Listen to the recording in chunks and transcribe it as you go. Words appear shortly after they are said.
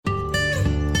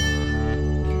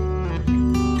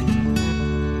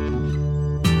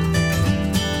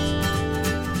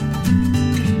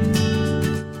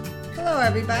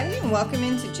everybody, and welcome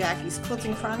into Jackie's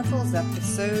Quilting Chronicles,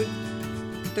 episode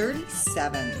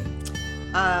 37.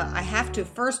 I have to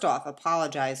first off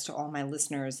apologize to all my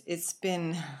listeners. It's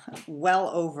been well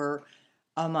over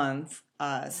a month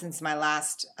since my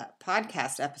last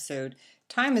podcast episode.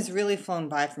 Time has really flown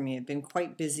by for me. I've been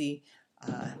quite busy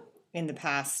in the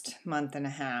past month and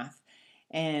a half,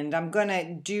 and I'm going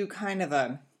to do kind of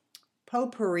a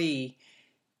potpourri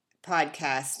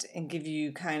podcast and give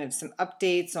you kind of some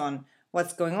updates on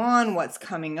what's going on, what's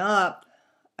coming up,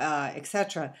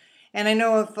 etc. And I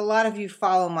know if a lot of you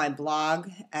follow my blog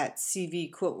at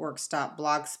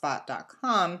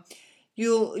cvquiltworks.blogspot.com,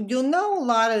 you'll know a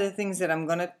lot of the things that I'm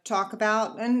going to talk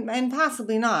about, and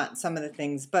possibly not some of the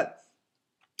things. But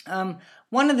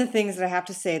one of the things that I have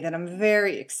to say that I'm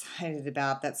very excited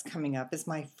about that's coming up is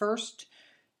my first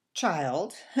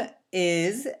child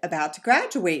is about to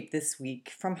graduate this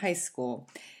week from high school,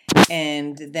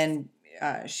 and then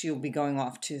she'll be going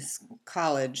off to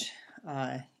college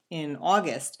in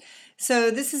August.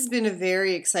 So this has been a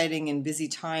very exciting and busy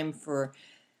time for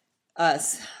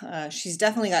us. She's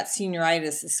definitely got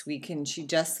senioritis this week, and she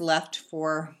just left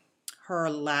for her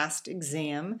last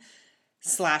exam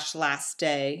 / last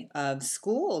day of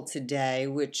school today,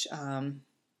 which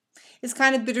is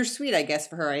kind of bittersweet, I guess,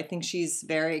 for her. I think she's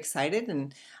very excited,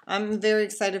 and I'm very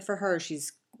excited for her.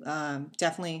 She's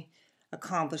definitely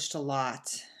accomplished a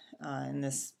lot in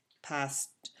this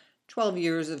past 12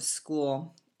 years of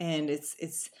school, and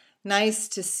it's nice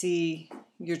to see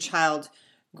your child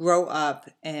grow up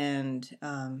and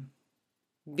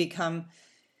become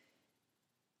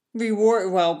be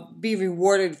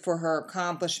rewarded for her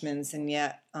accomplishments, and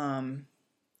yet kind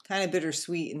of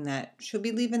bittersweet in that she'll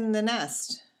be leaving the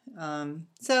nest.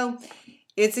 So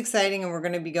it's exciting, and we're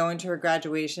going to be going to her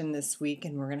graduation this week,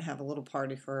 and we're going to have a little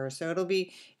party for her. So it'll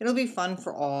be fun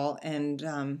for all,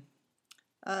 and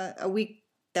a week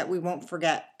that we won't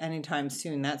forget anytime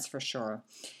soon, that's for sure.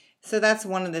 So that's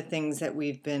one of the things that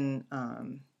we've been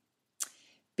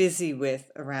busy with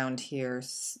around here,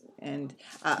 and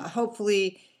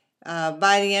hopefully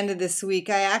by the end of this week,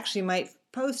 I actually might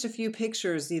post a few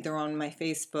pictures either on my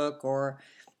Facebook or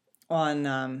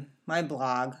on my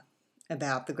blog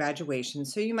about the graduation,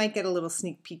 so you might get a little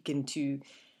sneak peek into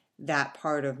that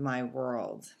part of my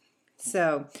world.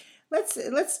 So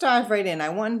let's dive right in. I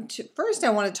want to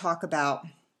talk about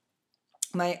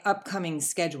my upcoming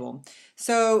schedule.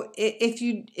 So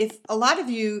if a lot of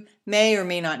you may or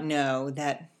may not know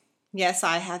that, yes,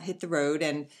 I have hit the road,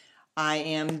 and I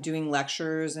am doing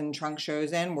lectures and trunk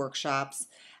shows and workshops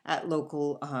at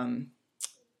local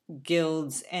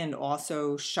guilds and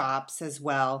also shops as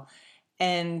well.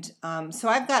 And so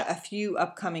I've got a few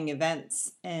upcoming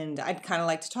events, and I'd kind of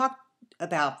like to talk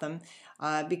about them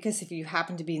because if you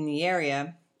happen to be in the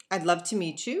area, I'd love to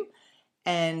meet you,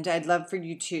 and I'd love for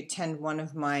you to attend one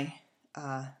of my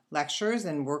lectures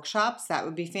and workshops. That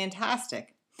would be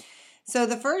fantastic. So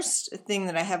the first thing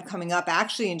that I have coming up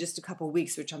actually in just a couple of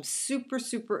weeks, which I'm super,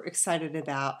 super excited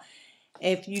about,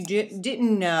 if you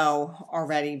didn't know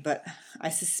already, but I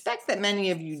suspect that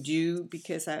many of you do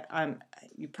because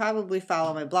you probably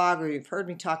follow my blog or you've heard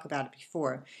me talk about it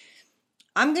before.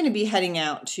 I'm going to be heading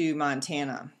out to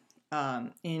Montana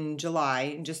in July,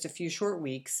 in just a few short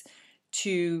weeks,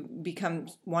 to become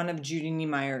one of Judy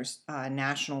Niemeyer's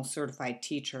national certified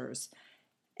teachers.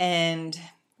 And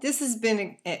this has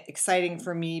been exciting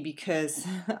for me because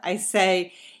I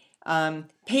say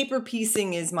paper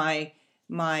piecing is my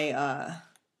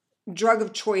drug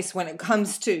of choice when it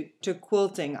comes to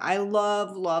quilting. I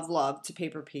love to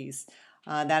paper piece.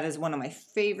 That is one of my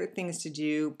favorite things to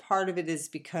do. Part of it is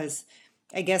because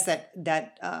I guess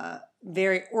that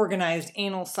very organized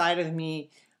anal side of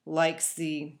me likes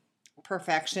the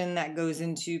perfection that goes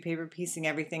into paper piecing.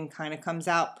 Everything kind of comes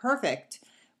out perfect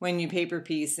when you paper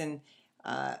piece, and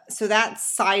so that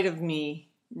side of me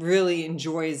really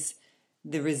enjoys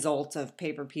the result of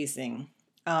paper piecing.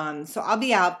 So I'll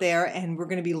be out there, and we're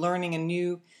going to be learning a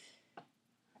new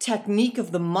technique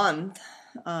of the month,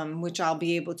 which I'll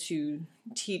be able to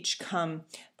teach come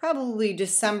probably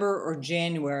December or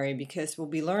January, because we'll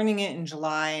be learning it in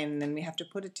July, and then we have to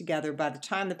put it together. By the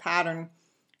time the pattern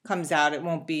comes out, it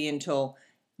won't be until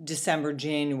December,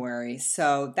 January.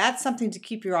 So that's something to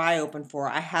keep your eye open for.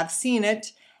 I have seen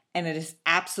it, and it is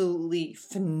absolutely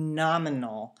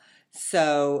phenomenal.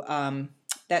 So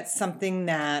that's something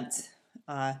that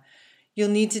you'll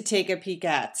need to take a peek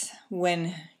at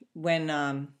when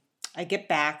I get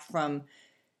back from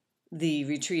the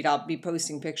retreat. I'll be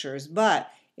posting pictures. But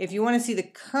if you want to see the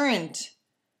current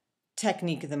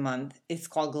technique of the month, it's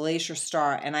called Glacier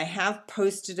Star, and I have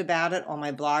posted about it on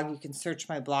my blog. You can search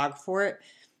my blog for it.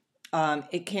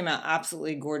 It came out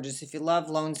absolutely gorgeous. If you love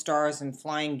Lone Stars and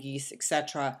Flying Geese,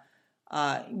 etc.,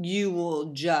 you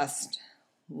will just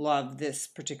love this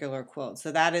particular quilt.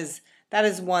 So that is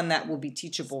one that will be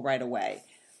teachable right away.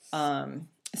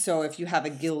 So if you have a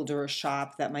guild or a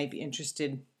shop that might be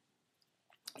interested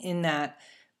in that,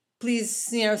 please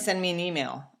send me an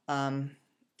email.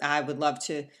 I would love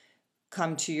to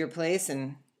come to your place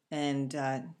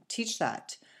and teach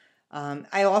that.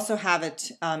 I also have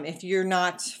it, if you're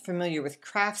not familiar with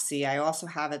Craftsy, I also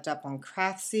have it up on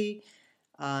Craftsy.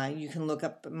 You can look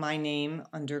up my name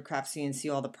under Craftsy and see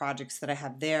all the projects that I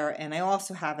have there. And I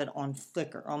also have it on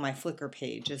Flickr, on my Flickr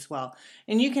page as well.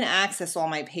 And you can access all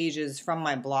my pages from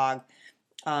my blog.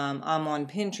 I'm on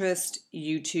Pinterest,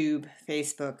 YouTube,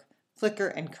 Facebook,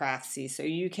 Flickr, and Craftsy. So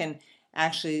you can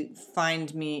actually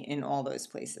find me in all those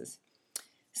places.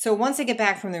 So once I get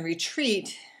back from the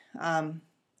retreat, I'm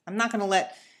not going to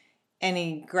let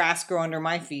any grass grow under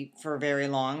my feet for very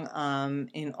long.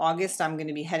 In August, I'm going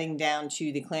to be heading down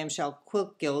to the Clamshell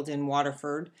Quilt Guild in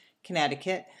Waterford,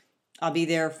 Connecticut. I'll be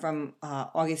there from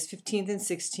August 15th and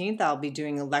 16th. I'll be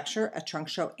doing a lecture, a trunk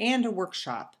show, and a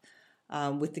workshop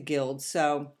with the guild.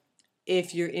 So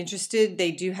if you're interested,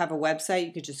 they do have a website.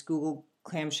 You could just Google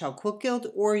Clamshell Quilt Guild,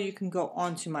 or you can go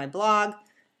onto my blog,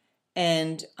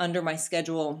 and under my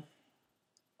schedule,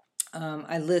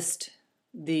 I list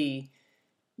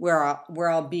where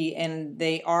I'll be, and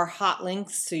they are hot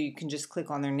links, so you can just click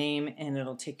on their name and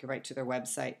it'll take you right to their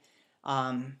website.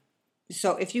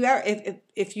 So if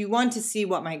you want to see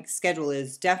what my schedule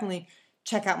is, definitely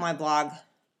check out my blog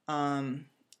and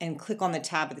click on the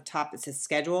tab at the top that says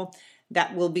schedule.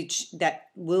 That will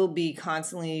be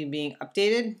constantly being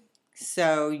updated,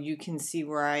 so you can see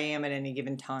where I am at any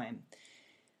given time.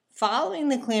 Following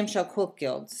the Clamshell Quilt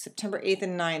Guild, September 8th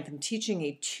and 9th, I'm teaching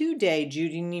a 2-day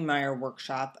Judy Niemeyer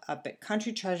workshop up at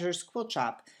Country Treasures Quilt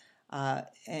Shop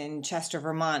in Chester,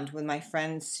 Vermont, with my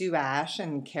friends Sue Ash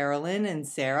and Carolyn and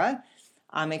Sarah.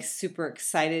 I'm super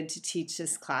excited to teach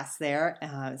this class there.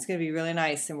 It's going to be really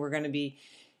nice, and we're going to be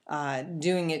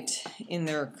doing it in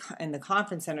the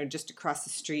conference center just across the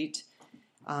street.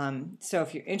 So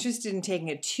if you're interested in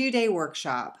taking a 2-day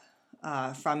workshop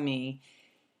from me,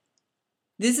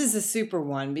 this is a super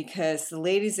one because the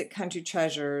ladies at Country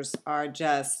Treasures are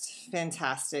just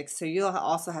fantastic. So you'll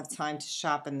also have time to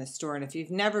shop in the store. And if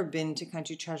you've never been to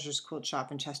Country Treasures Quilt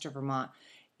Shop in Chester, Vermont,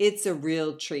 it's a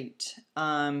real treat.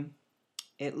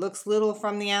 It looks little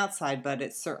from the outside, but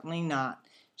it's certainly not.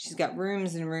 She's got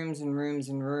rooms and rooms and rooms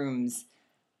and rooms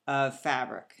of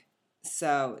fabric.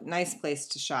 So nice place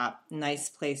to shop, nice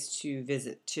place to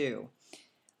visit too.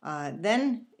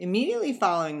 Then immediately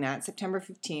following that, September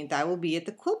 15th, I will be at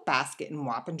the Quilt Basket in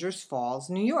Wappingers Falls,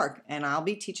 New York, and I'll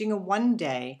be teaching a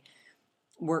 1-day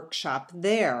workshop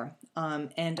there.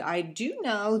 And I do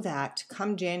know that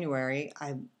come January,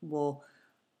 I will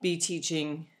be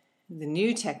teaching the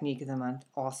new technique of the month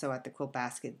also at the Quilt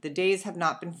Basket. The days have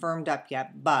not been firmed up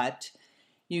yet, but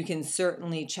you can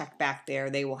certainly check back there.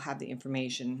 They will have the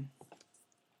information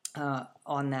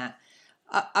on that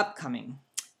upcoming.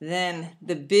 Then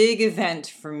the big event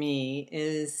for me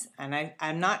is, and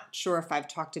I'm not sure if I've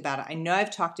talked about it. I know I've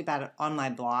talked about it on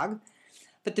my blog,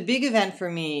 but the big event for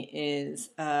me is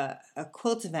a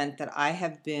quilt event that I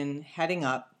have been heading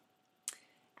up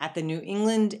at the New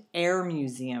England Air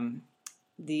Museum.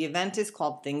 The event is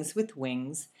called Things with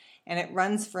Wings, and it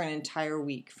runs for an entire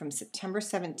week from September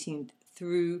 17th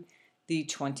through the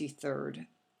 23rd.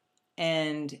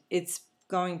 And it's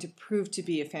going to prove to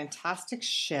be a fantastic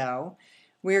show.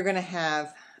 We're going to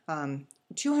have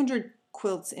 200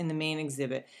 quilts in the main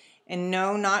exhibit. And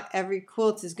no, not every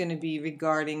quilt is going to be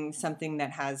regarding something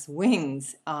that has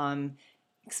wings,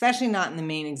 especially not in the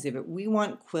main exhibit. We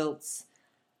want quilts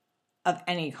of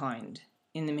any kind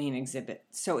in the main exhibit.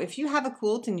 So if you have a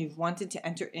quilt and you've wanted to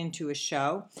enter into a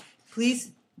show,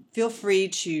 please feel free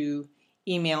to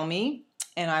email me,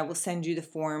 and I will send you the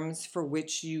forms for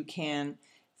which you can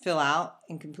fill out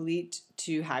and complete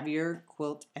to have your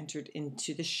quilt entered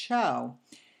into the show.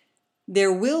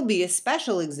 There will be a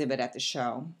special exhibit at the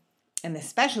show, and the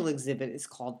special exhibit is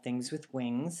called Things with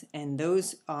Wings, and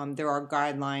those there are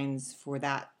guidelines for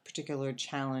that particular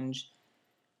challenge,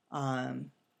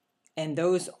 and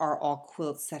those are all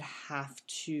quilts that have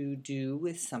to do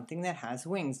with something that has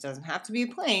wings. Doesn't have to be a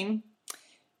plane,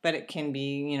 but it can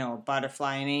be, a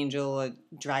butterfly, an angel, a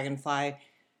dragonfly,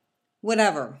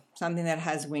 whatever, something that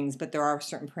has wings, but there are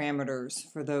certain parameters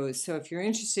for those. So if you're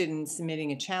interested in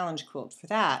submitting a challenge quilt for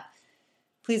that,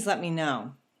 please let me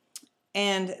know.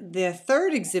 And the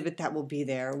third exhibit that will be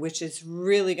there, which is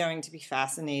really going to be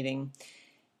fascinating,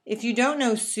 If you don't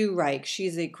know Sue Reich,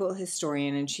 she's a quilt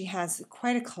historian and she has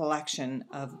quite a collection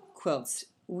of quilts.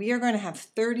 We are going to have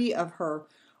 30 of her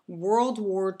World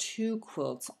War II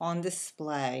quilts on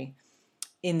display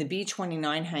in the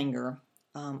B29 hanger,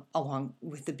 along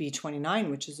with the B29,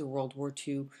 which is a World War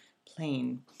II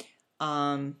plane.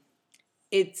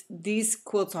 These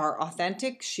quilts are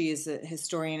authentic. She is a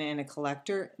historian and a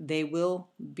collector. They will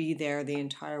be there the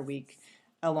entire week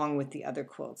along with the other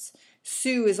quilts.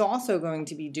 Sue is also going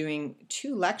to be doing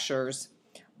 2 lectures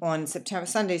on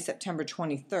Sunday, September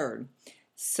 23rd.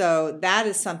 So that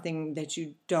is something that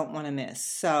you don't want to miss.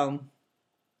 So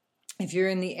if you're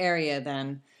in the area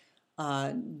then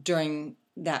during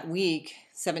that week,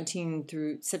 September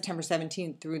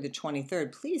 17th through the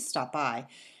 23rd, please stop by.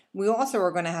 We also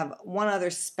are going to have one other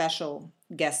special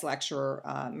guest lecturer,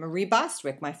 Marie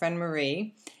Bostwick, my friend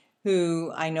Marie,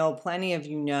 who I know plenty of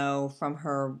you know from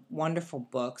her wonderful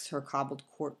books, her Cobbled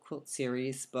Court Quilt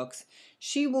series books.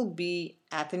 She will be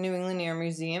at the New England Air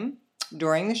Museum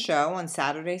during the show on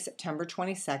Saturday, September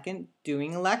 22nd,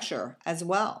 doing a lecture as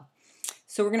well.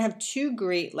 So we're going to have 2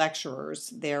 great lecturers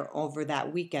there over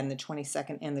that weekend, the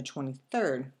 22nd and the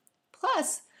 23rd.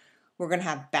 Plus, we're going to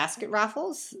have basket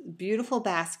raffles, beautiful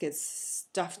baskets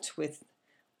stuffed with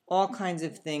all kinds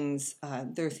of things.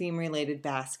 They're theme-related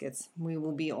baskets. We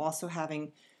will be also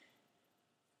having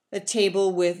a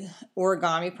table with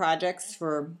origami projects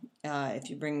for if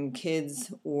you bring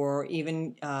kids, or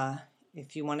even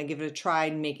if you want to give it a try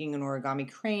making an origami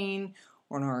crane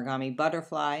or an origami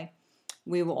butterfly.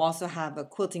 We will also have a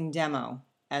quilting demo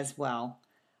as well.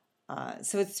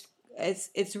 So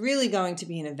it's really going to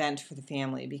be an event for the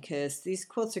family because these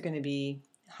quilts are going to be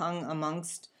hung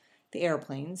amongst the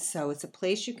airplanes. So it's a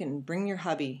place you can bring your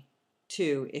hubby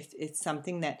to if it's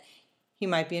something that he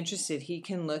might be interested. He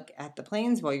can look at the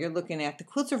planes while you're looking at the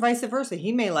quilts, or vice versa.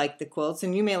 He may like the quilts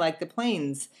and you may like the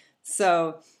planes.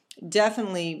 So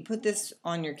definitely put this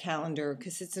on your calendar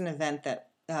because it's an event that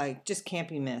just can't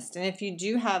be missed. And if you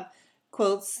do have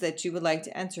quilts that you would like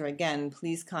to enter, again,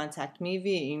 please contact me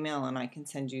via email and I can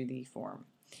send you the form.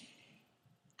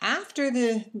 After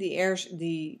the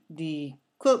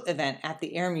quilt event at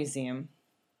the Air Museum,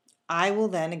 I will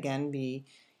then again be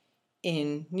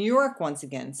in New York once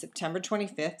again. September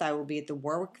 25th, I will be at the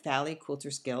Warwick Valley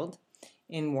Quilters Guild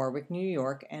in Warwick, New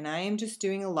York, and I am just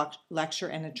doing a lecture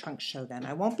and a trunk show then.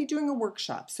 I won't be doing a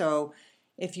workshop, so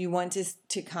if you want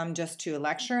to come just to a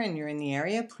lecture and you're in the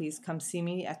area, please come see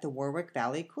me at the Warwick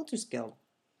Valley Quilters Guild.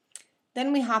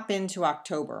 Then we hop into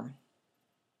October.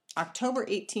 October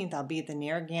 18th, I'll be at the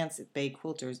Narragansett Bay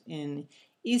Quilters in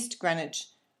East Greenwich,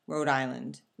 Rhode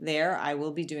Island. There, I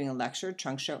will be doing a lecture,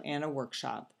 trunk show, and a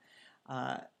workshop.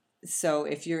 So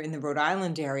if you're in the Rhode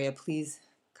Island area, please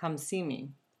come see me.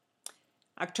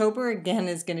 October, again,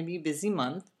 is going to be a busy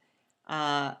month.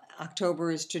 October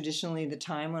is traditionally the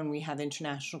time when we have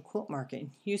International Quilt Market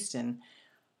in Houston.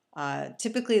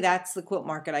 Typically, that's the quilt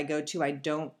market I go to. I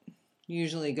don't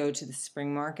usually go to the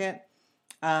spring market.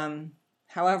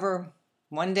 However,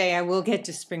 one day I will get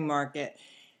to spring market,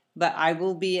 but I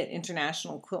will be at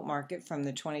International Quilt Market from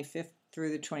the 25th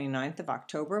through the 29th of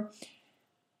October,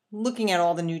 looking at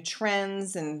all the new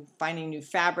trends and finding new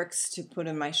fabrics to put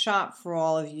in my shop for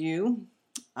all of you.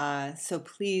 So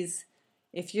please,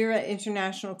 if you're at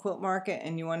International Quilt Market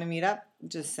and you want to meet up,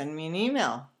 just send me an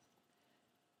email.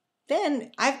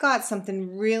 Then I've got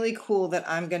something really cool that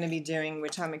I'm going to be doing,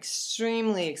 which I'm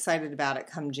extremely excited about it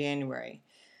come January.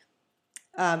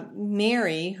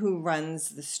 Mary, who runs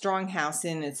the Strong House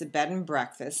Inn, it's a bed and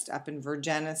breakfast up in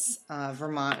Vergennes,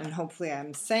 Vermont, and hopefully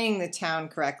I'm saying the town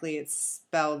correctly. It's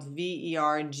spelled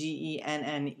Vergennes,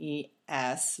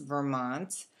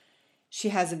 Vermont. She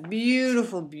has a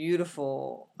beautiful,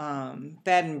 beautiful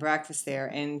bed and breakfast there,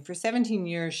 and for 17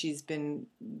 years she's been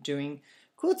doing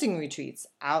quilting retreats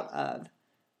out of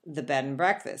the bed and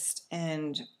breakfast.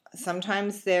 And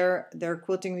sometimes they're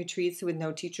quilting retreats with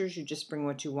no teachers. You just bring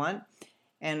what you want.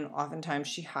 And oftentimes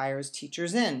she hires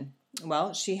teachers in.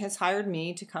 Well, she has hired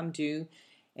me to come do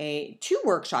 2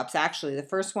 workshops, actually. The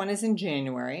first one is in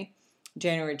January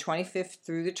 25th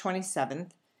through the 27th,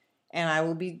 and I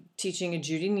will be teaching a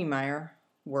Judy Niemeyer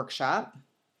workshop.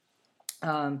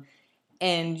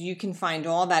 And you can find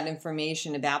all that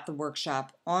information about the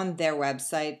workshop on their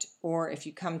website, or if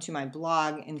you come to my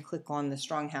blog and click on the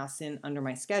Strong House Inn under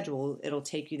my schedule, it'll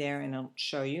take you there and it'll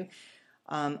show you.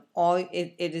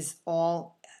 It is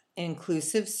all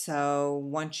inclusive, so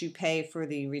once you pay for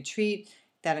the retreat,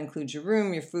 that includes your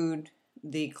room, your food,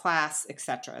 the class,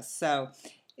 etc. So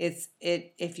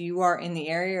if you are in the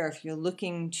area, or if you're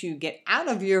looking to get out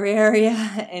of your area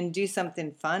and do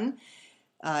something fun,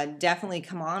 definitely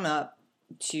come on up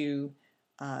to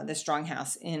the Strong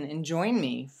House Inn and join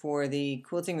me for the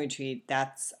quilting retreat.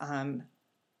 That's I'm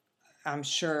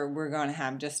sure we're going to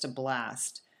have just a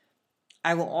blast.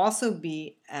 I will also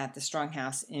be at the Strong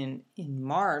House Inn in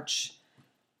March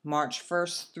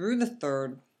 1st through the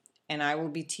 3rd, and I will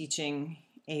be teaching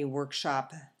a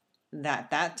workshop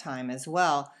that time as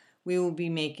well. We will be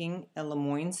making a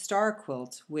Lemoyne star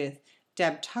quilt with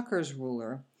Deb Tucker's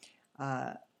ruler,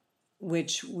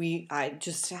 which I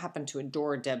just happen to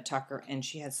adore Deb Tucker, and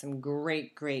she has some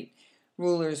great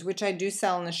rulers, which I do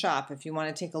sell in the shop. If you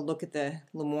want to take a look at the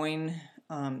Lemoyne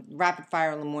Rapid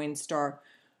Fire Lemoyne Star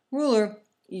ruler,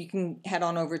 you can head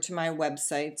on over to my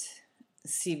website,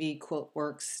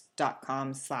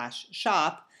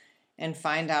 cvquiltworks.com/shop, and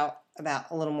find out a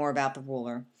little more about the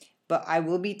ruler. But I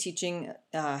will be teaching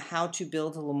how to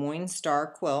build a Lemoyne Star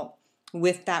quilt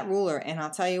with that ruler, and I'll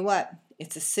tell you what,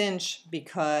 it's a cinch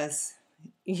because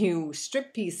you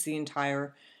strip piece the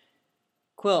entire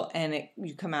quilt and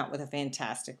you come out with a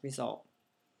fantastic result.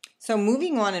 So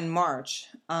moving on in March,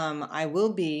 I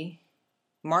will be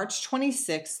March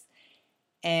 26th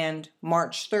and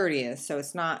March 30th. So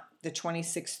it's not the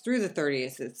 26th through the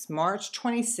 30th, it's March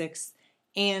 26th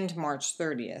and March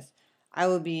 30th. I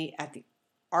will be at the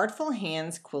Artful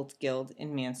Hands Quilt Guild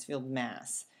in Mansfield,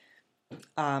 Mass.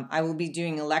 I will be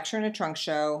doing a lecture and a trunk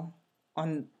show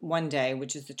on one day,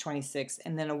 which is the 26th,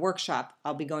 and then a workshop.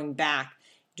 I'll be going back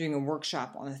doing a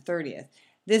workshop on the 30th.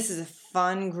 This is a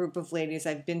fun group of ladies.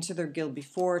 I've been to their guild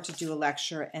before to do a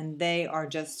lecture, and they are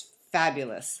just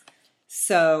fabulous.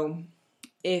 So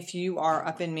if you are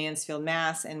up in Mansfield,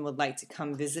 Mass, and would like to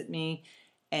come visit me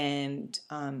and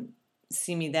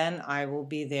see me then, I will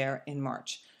be there in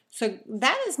March. So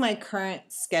that is my current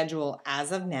schedule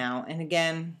as of now. And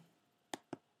again,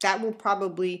 that will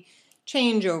probably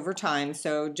change over time.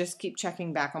 So just keep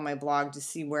checking back on my blog to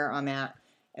see where I'm at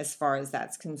as far as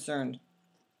that's concerned.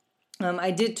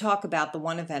 I did talk about the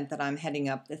one event that I'm heading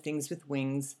up, the Things with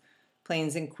Wings,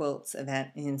 Planes and Quilts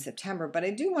event in September. But I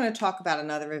do want to talk about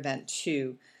another event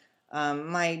too.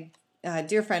 My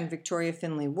dear friend Victoria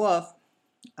Finley Wolf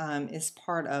is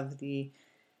part of the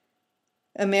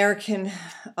American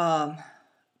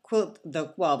Quilt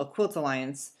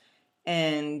Alliance,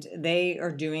 and they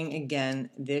are doing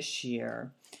again this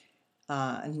year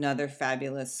another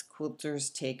fabulous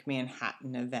Quilters Take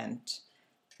Manhattan event.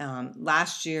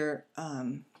 Last year,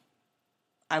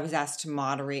 I was asked to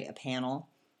moderate a panel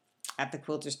at the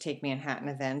Quilters Take Manhattan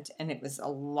event, and it was a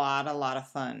lot of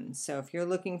fun. So if you're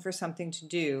looking for something to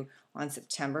do on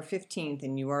September 15th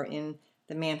and you are in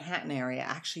the Manhattan area,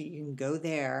 actually you can go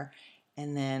there,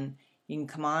 and then you can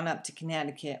come on up to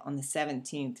Connecticut on the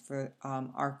 17th for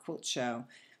our quilt show.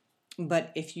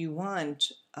 But if you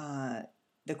want, the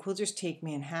Quilters Take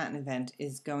Manhattan event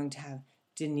is going to have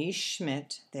Denise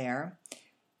Schmidt there,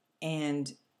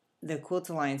 and the Quilt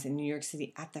Alliance in New York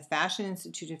City at the Fashion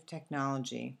Institute of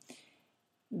Technology.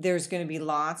 There's going to be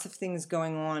lots of things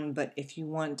going on, but if you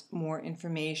want more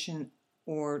information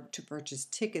or to purchase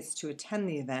tickets to attend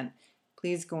the event,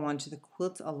 please go on to the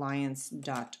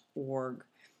quiltalliance.org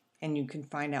and you can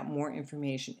find out more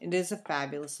information. It is a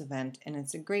fabulous event, and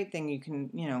it's a great thing. You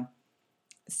can,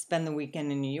 spend the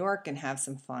weekend in New York and have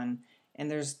some fun.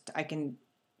 And I can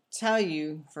tell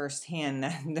you firsthand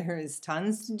that there is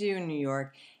tons to do in New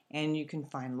York, and you can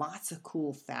find lots of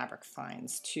cool fabric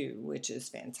finds too, which is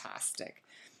fantastic.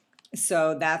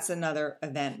 So that's another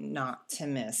event not to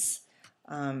miss.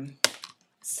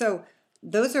 So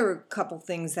those are a couple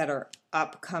things that are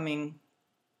upcoming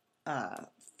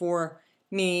for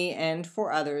me and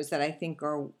for others that I think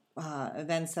are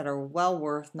events that are well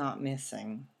worth not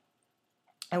missing.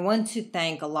 I want to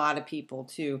thank a lot of people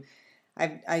too.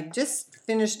 I just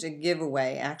finished a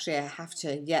giveaway. Actually, I have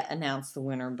to yet announce the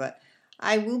winner, but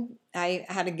I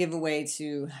had a giveaway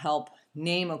to help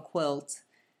name a quilt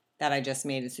that I just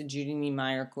made. It's a Judy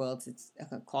Niemeyer quilt. It's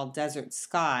called Desert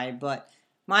Sky, but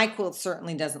my quilt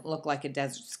certainly doesn't look like a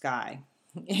desert sky.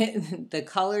 The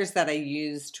colors that I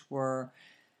used were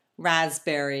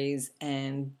raspberries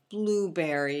and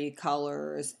blueberry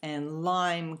colors and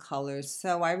lime colors.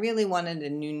 So I really wanted a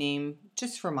new name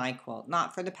just for my quilt,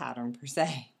 not for the pattern per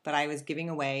se, but I was giving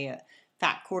away a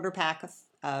fat quarter pack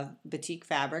of batik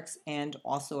fabrics and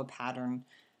also a pattern,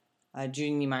 a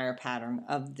Judy Niemeyer pattern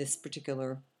of this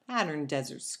particular pattern,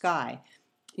 Desert Sky.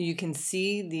 You can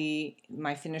see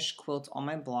my finished quilt on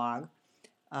my blog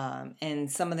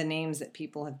and some of the names that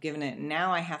people have given it.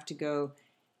 Now I have to go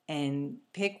and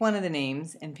pick one of the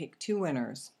names and pick two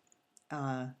winners.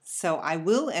 So I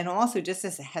will, and also just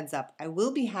as a heads up, I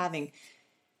will be having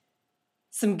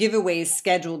some giveaways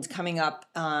scheduled coming up,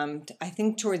 I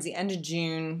think towards the end of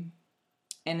June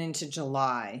and into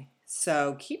July.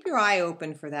 So keep your eye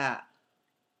open for that,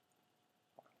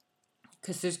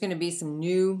 because there's going to be some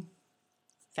new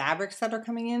fabrics that are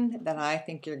coming in that I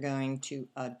think you're going to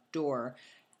adore.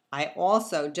 I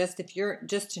also, just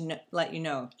to let you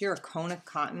know, if you're a Kona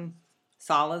cotton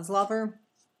solids lover,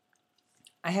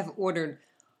 I have ordered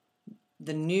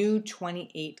the new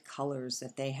 28 colors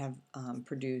that they have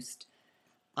produced.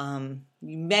 You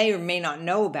may or may not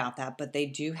know about that, but they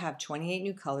do have 28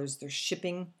 new colors. They're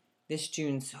shipping this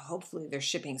June, so hopefully they're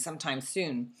shipping sometime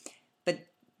soon. But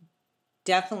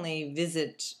definitely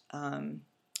visit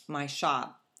my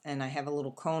shop, and I have a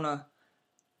little Kona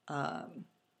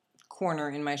corner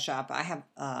in my shop. I have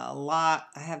a lot.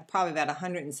 I have probably about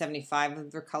 175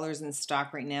 of their colors in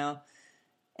stock right now,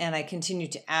 and I continue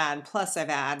to add. Plus,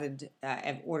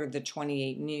 I've ordered the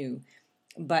 28 new.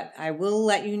 But I will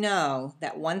let you know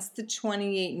that once the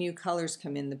 28 new colors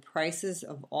come in, the prices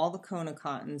of all the Kona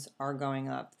cottons are going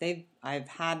up. I've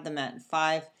had them at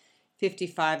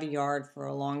 $5.55 a yard for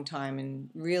a long time, and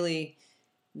really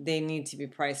they need to be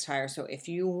priced higher. So if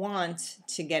you want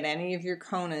to get any of your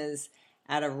Konas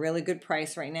at a really good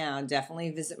price right now, definitely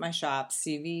visit my shop,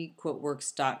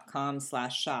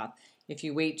 cvquiltworks.com/shop. If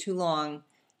you wait too long,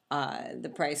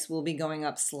 the price will be going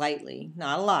up slightly,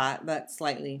 not a lot, but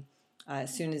slightly,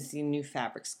 as soon as the new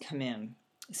fabrics come in.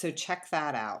 So check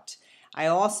that out. I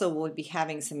also will be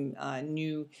having some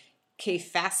new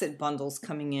K-Facet bundles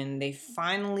coming in. They've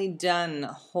finally done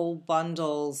whole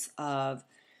bundles of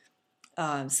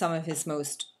some of his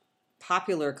most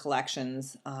popular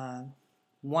collections.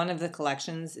 One of the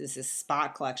collections is his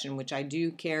spot collection, which I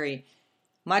do carry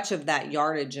much of that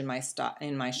yardage in my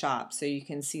shop. So you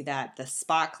can see that the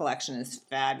spot collection is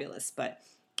fabulous. But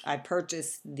I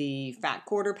purchased the fat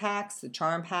quarter packs, the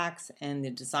charm packs, and the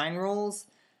design rolls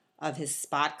of his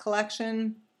spot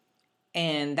collection,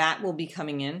 and that will be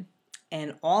coming in.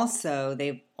 And also,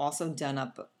 they've also done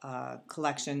up a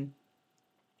collection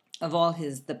of all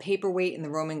the paperweight and the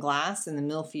Roman glass and the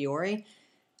Millefiori.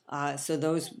 So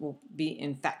those will be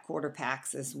in fat quarter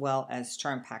packs as well as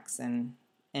charm packs and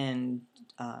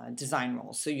design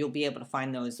rolls. So you'll be able to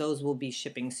find those. Those will be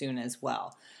shipping soon as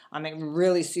well. I'm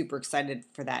really super excited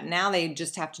for that. Now they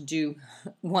just have to do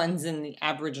ones in the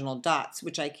Aboriginal dots,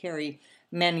 which I carry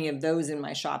many of those in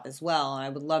my shop as well. I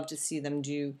would love to see them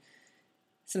do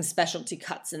some specialty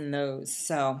cuts in those.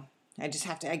 So I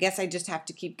guess I just have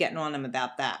to keep getting on them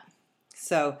about that.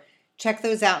 So check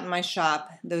those out in my shop.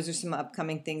 Those are some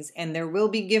upcoming things, and there will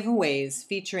be giveaways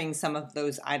featuring some of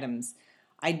those items.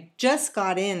 I just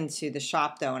got into the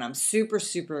shop though, and I'm super,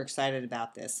 super excited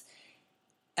about this.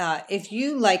 If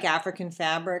you like African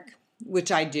fabric,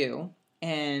 which I do,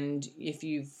 and if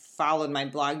you've followed my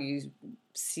blog, you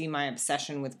see my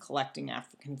obsession with collecting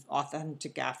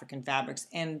authentic African fabrics,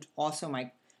 and also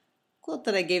my quilt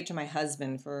that I gave to my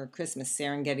husband for Christmas,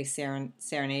 Serengeti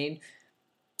Serenade.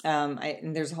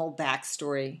 And there's a whole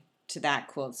backstory to that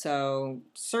quilt. So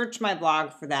search my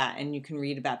blog for that, and you can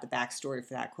read about the backstory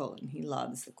for that quilt. And he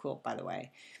loves the quilt, by the way.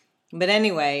 But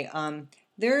anyway,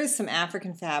 there is some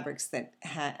African fabrics that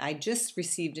I just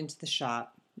received into the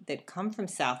shop that come from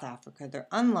South Africa. They're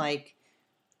unlike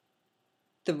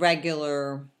the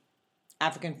regular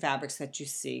African fabrics that you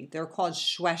see. They're called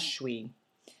shweshwe.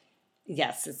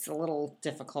 Yes, it's a little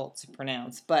difficult to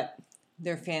pronounce, but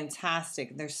they're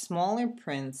fantastic. They're smaller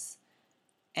prints,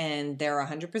 and they're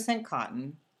 100%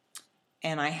 cotton.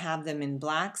 And I have them in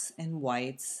blacks and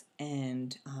whites,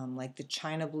 and like the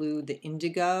china blue, the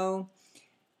indigo,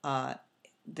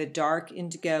 the dark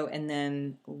indigo, and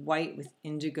then white with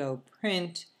indigo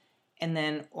print, and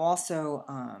then also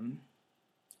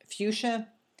fuchsia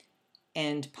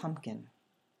and pumpkin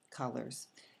colors.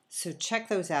 So check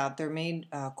those out. They're made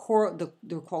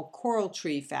they're called coral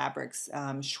tree fabrics.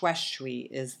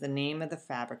 Shweshwe is the name of the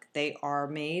fabric. They are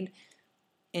made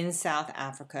in South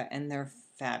Africa, and they're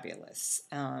fabulous.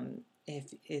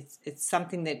 If it's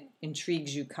something that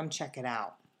intrigues you, come check it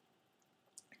out.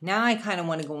 Now I kind of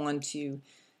want to go on to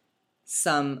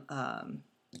some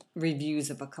reviews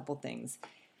of a couple things.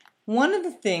 One of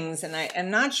the things, and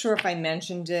I'm not sure if I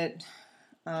mentioned it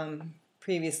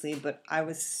previously, but I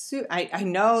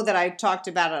know that I talked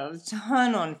about it a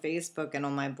ton on Facebook and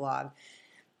on my blog,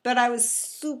 but I was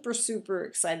super, super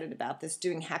excited about this,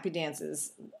 doing happy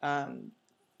dances in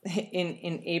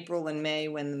April and May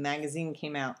when the magazine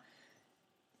came out.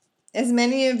 As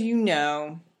many of you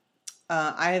know,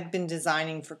 I have been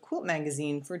designing for Quilt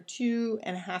Magazine for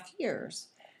 2.5 years.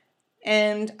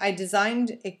 And I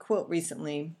designed a quilt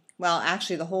recently. Well,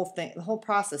 actually the whole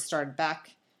process started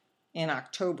back in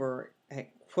October at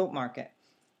Quilt Market.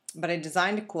 But I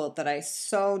designed a quilt that I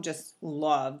so just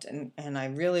loved, and I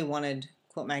really wanted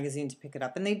Quilt Magazine to pick it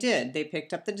up, and they did. They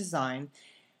picked up the design,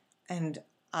 and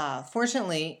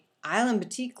fortunately, Island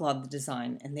Batik loved the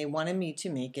design, and they wanted me to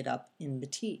make it up in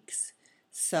batiks.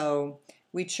 So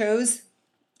we chose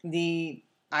the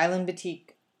Island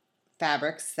Batik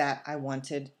fabrics that I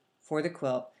wanted for the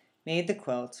quilt, made the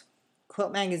quilt.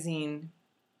 Quilt Magazine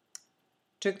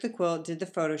took the quilt, did the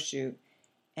photo shoot,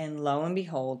 and lo and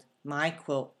behold, my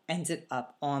quilt ended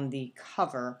up on the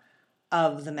cover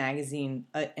of the magazine,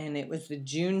 and it was the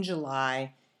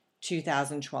June-July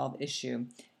 2012 issue.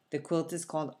 The quilt is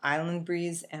called Island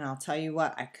Breeze, and I'll tell you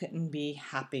what, I couldn't be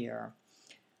happier.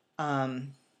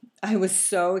 I was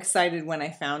so excited when I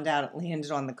found out it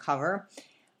landed on the cover.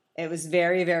 It was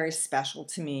very, very special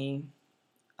to me.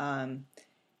 Kind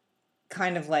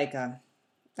of like I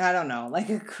don't know, like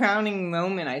a crowning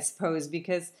moment, I suppose,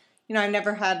 because, I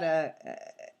never had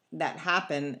that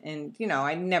happen, and,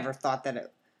 I never thought that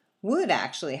it would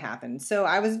actually happen. So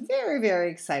I was very, very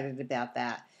excited about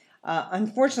that.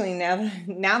 Unfortunately,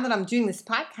 now that I'm doing this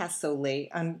podcast so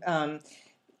late,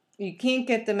 you can't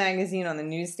get the magazine on the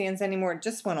newsstands anymore. It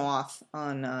just went off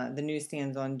on the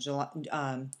newsstands on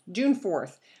June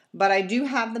 4th. But I do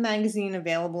have the magazine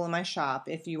available in my shop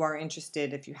if you are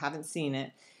interested, if you haven't seen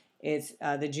it. It's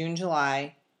the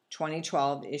June-July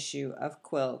 2012 issue of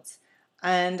Quilts.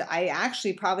 And I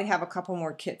actually probably have a couple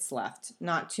more kits left.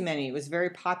 Not too many. It was a very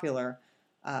popular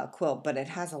quilt, but it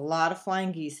has a lot of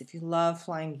flying geese. If you love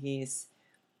flying geese,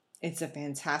 it's a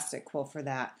fantastic quilt for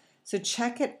that. So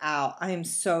check it out. I am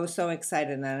so, so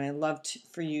excited, and I love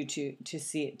for you to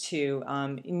see it too.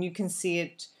 And you can see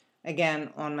it,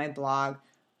 again, on my blog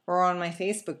or on my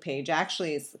Facebook page.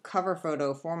 Actually, it's the cover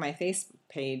photo for my Facebook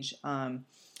page.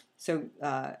 So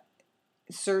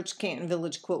search Canton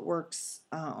Village Quilt Works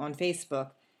on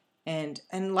Facebook, and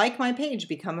like my page,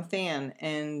 become a fan,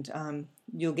 and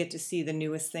you'll get to see the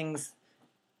newest things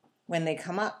when they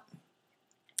come up.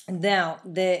 Now,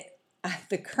 the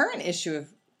current issue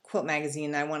of Quilt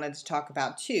Magazine I wanted to talk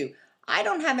about too. I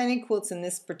don't have any quilts in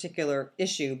this particular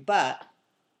issue, but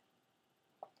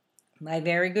my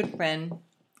very good friend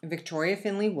Victoria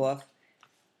Finley Wolf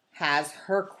has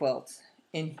her quilt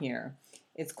in here.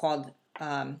 It's called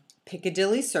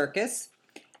Piccadilly Circus,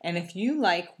 and if you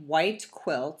like white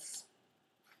quilts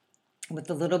with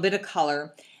a little bit of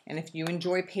color, and if you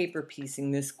enjoy paper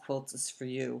piecing, this quilt is for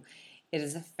you. It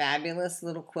is a fabulous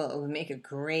little quilt. It would make a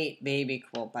great baby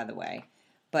quilt, by the way.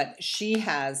 But she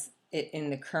has it in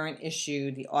the current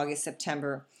issue, the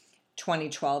August-September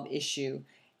 2012 issue.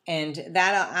 And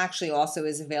that actually also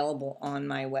is available on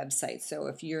my website. So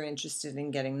if you're interested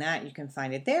in getting that, you can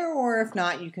find it there. Or if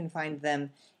not, you can find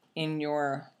them in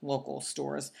your local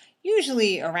stores.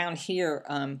 Usually around here,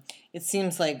 it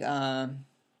seems like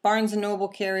Barnes & Noble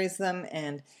carries them,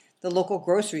 and the local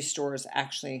grocery stores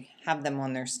actually have them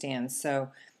on their stands. So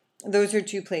those are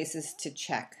two places to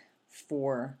check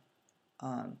for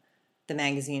the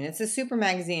magazine. It's a super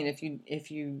magazine.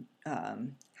 If you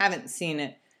haven't seen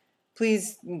it,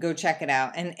 please go check it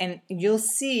out. And you'll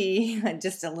see,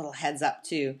 just a little heads up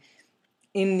too,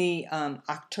 in the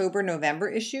October-November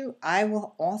issue, I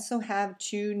will also have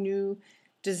 2 new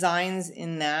designs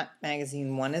in that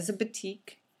magazine. One is a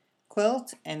batik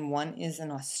quilt, and one is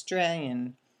an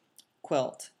Australian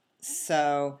quilt.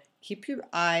 So keep your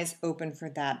eyes open for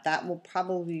that. That will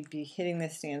probably be hitting the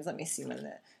stands. Let me see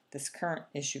when this current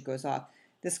issue goes off.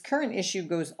 This current issue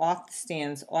goes off the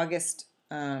stands August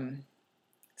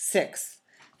 6th.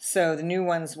 So the new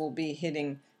ones will be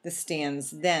hitting the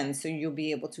stands then. So you'll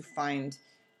be able to find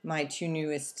my 2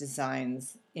 newest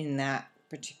designs in that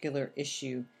particular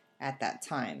issue at that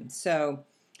time. So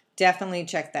definitely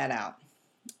check that out.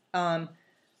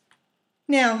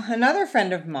 Now, another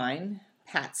friend of mine,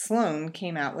 Pat Sloan,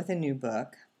 came out with a new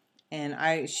book,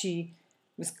 and she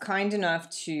was kind enough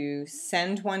to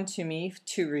send one to me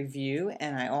to review,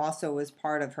 and I also was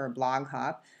part of her blog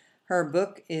hop. Her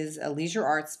book is a leisure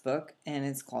arts book, and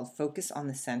it's called Focus on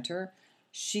the Center.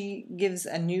 She gives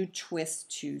a new twist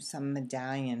to some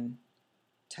medallion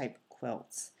type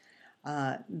quilts.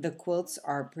 The quilts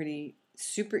are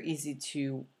super easy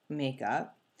to make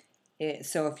up.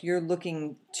 So if you're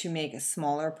looking to make a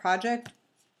smaller project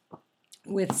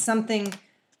with something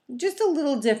just a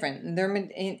little different,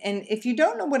 and if you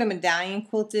don't know what a medallion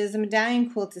quilt is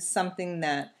something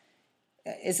that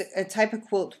is a type of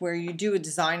quilt where you do a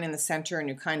design in the center and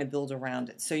you kind of build around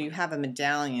it. So you have a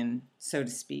medallion, so to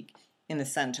speak, in the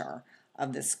center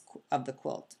of the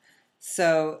quilt.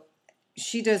 So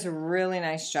she does a really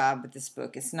nice job with this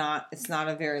book. It's not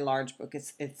a very large book.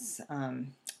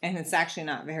 And it's actually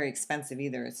not very expensive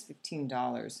either. It's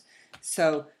 $15.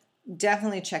 So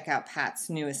definitely check out Pat's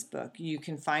newest book. You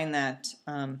can find that,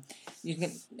 you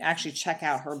can actually check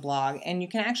out her blog, and you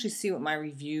can actually see what my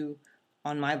review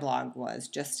on my blog was.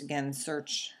 Just again,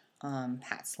 search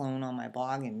Pat Sloan on my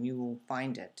blog and you will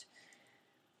find it.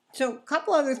 So a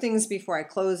couple other things before I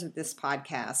close with this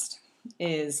podcast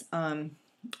is I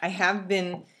have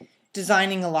been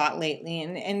designing a lot lately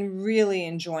and really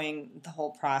enjoying the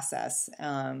whole process.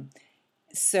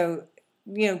 So,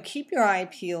 keep your eye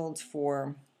peeled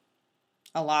for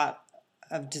a lot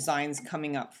of designs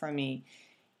coming up from me.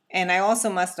 And I also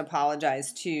must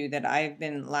apologize too that I've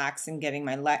been lax in getting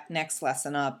my next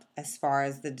lesson up as far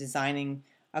as the designing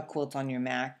a quilt on your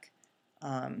Mac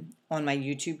on my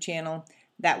YouTube channel.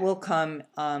 That will come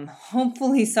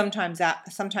hopefully sometime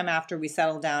after we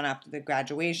settle down after the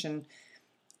graduation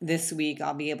this week.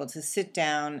 I'll be able to sit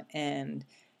down and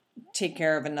take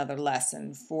care of another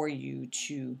lesson for you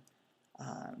to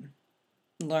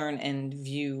learn and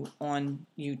view on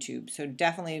YouTube. So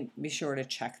definitely be sure to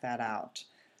check that out.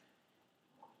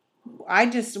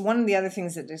 One of the other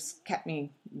things that just kept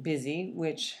me busy,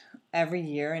 which every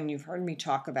year, and you've heard me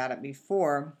talk about it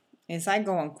before, is I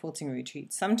go on quilting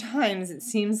retreats. Sometimes it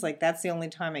seems like that's the only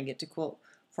time I get to quilt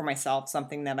for myself,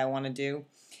 something that I want to do.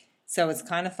 So it's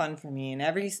kind of fun for me. And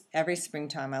every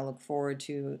springtime I look forward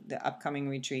to the upcoming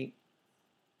retreat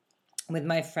with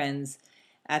my friends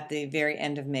at the very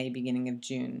end of May, beginning of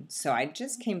June. So I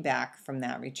just came back from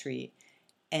that retreat,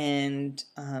 and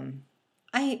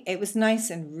it was nice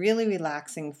and really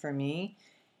relaxing for me.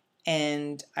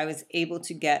 And I was able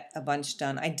to get a bunch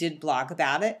done. I did blog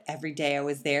about it every day I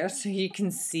was there, so you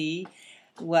can see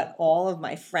what all of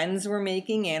my friends were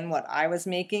making and what I was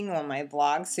making on my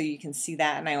blog, so you can see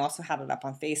that. And I also had it up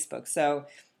on Facebook. So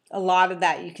a lot of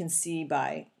that you can see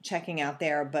by checking out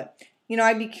there. But,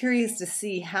 I'd be curious to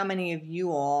see how many of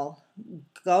you all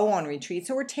go on retreats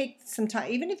or take some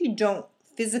time, even if you don't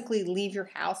physically leave your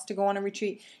house to go on a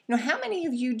retreat. How many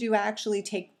of you do actually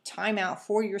take time out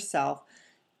for yourself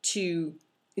to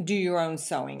do your own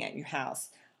sewing at your house?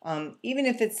 Even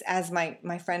if it's, as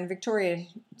my friend Victoria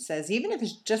says, even if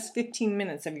it's just 15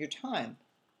 minutes of your time.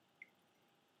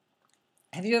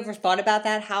 Have you ever thought about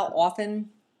that? How often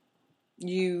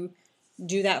you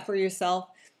do that for yourself?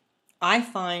 I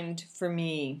find for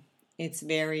me, it's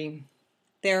very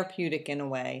therapeutic in a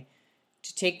way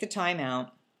to take the time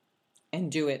out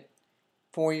and do it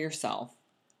for yourself.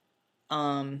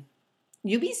 You'll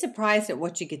be surprised at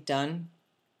what you get done.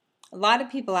 A lot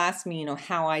of people ask me,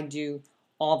 how I do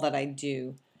all that I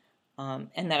do,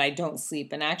 and that I don't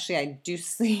sleep. And actually, I do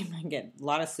sleep. I get a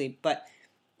lot of sleep. But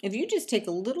if you just take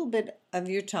a little bit of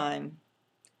your time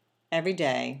every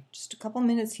day, just a couple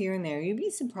minutes here and there, you'll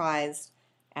be surprised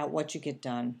at what you get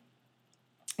done.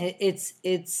 It's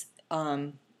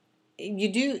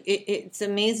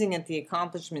amazing at the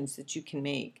accomplishments that you can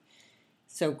make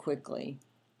so quickly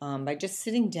by just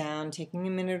sitting down, taking a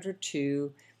minute or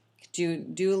two.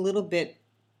 Do a little bit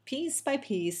piece by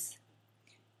piece,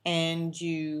 and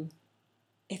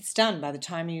it's done by the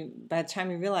time you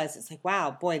realize. It's like, wow,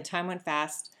 boy, time went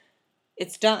fast.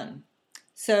 It's done.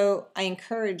 So I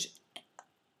encourage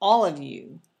all of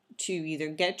you to either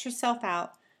get yourself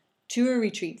out to a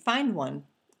retreat, find one,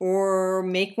 or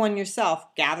make one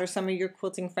yourself. Gather some of your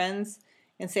quilting friends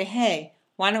and say, hey,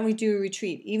 why don't we do a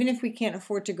retreat? Even if we can't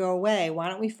afford to go away, why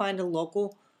don't we find a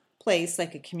local place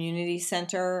like a community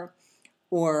center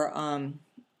or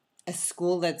a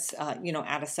school that's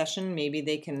out of session. Maybe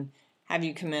they can have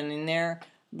you come in there,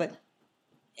 but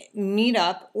meet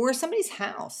up, or somebody's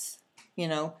house.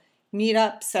 Meet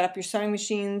up, set up your sewing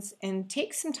machines, and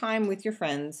take some time with your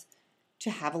friends to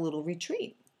have a little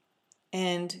retreat.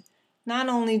 And not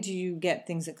only do you get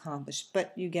things accomplished,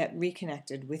 but you get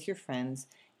reconnected with your friends,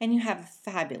 and you have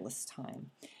a fabulous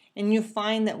time. And you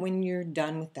find that when you're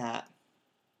done with that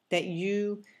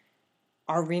you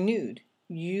are renewed.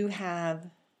 You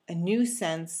have a new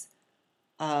sense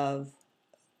of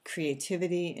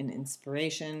creativity and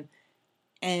inspiration,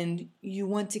 and you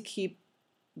want to keep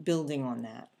building on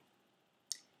that.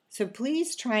 So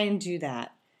please try and do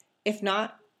that. If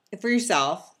not for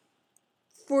yourself,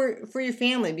 for your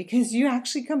family, because you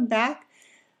actually come back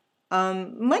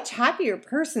much happier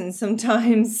person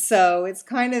sometimes. So it's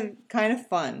kind of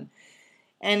fun.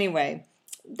 Anyway,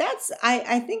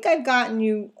 I think I've gotten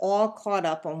you all caught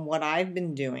up on what I've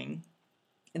been doing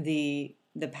the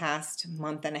past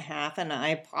month and a half, and I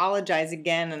apologize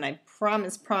again, and I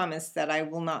promise that I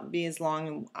will not be as long,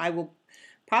 and I will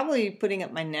probably be putting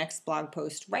up my next blog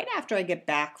post right after I get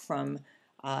back from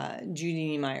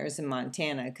Judy Niemeyer's in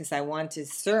Montana, because I want to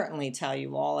certainly tell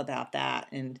you all about that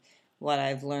and what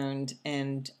I've learned,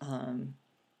 and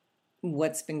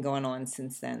what's been going on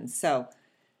since then. So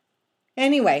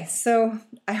anyway, so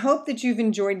I hope that you've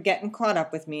enjoyed getting caught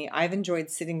up with me. I've enjoyed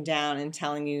sitting down and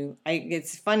telling you.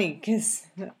 It's funny because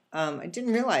I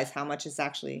didn't realize how much has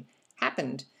actually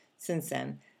happened since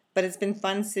then. But it's been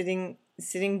fun sitting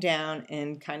down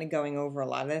and kind of going over a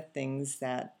lot of things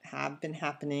that have been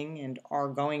happening and are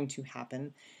going to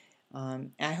happen.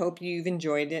 I hope you've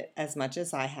enjoyed it as much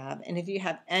as I have. And if you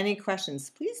have any questions,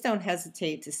 please don't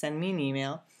hesitate to send me an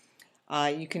email.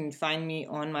 You can find me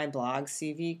on my blog,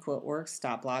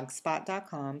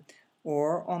 cvquiltworks.blogspot.com,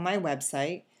 or on my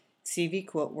website,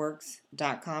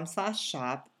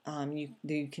 cvquiltworks.com/shop.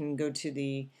 You can go to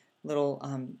the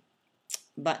little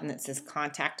button that says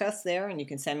Contact Us there, and you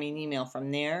can send me an email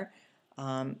from there.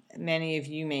 Many of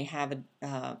you may have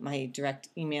my direct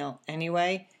email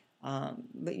anyway,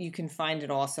 but you can find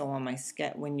it also on my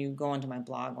when you go onto my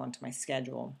blog, onto my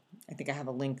schedule. I think I have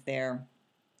a link there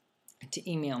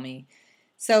to email me.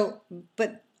 So,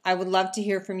 but I would love to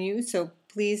hear from you. So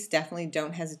please definitely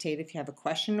don't hesitate if you have a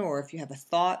question or if you have a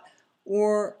thought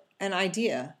or an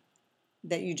idea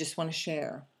that you just want to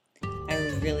share. I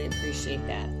would really appreciate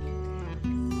that.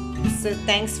 So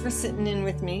thanks for sitting in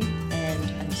with me, and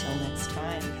until next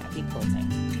time, happy quilting.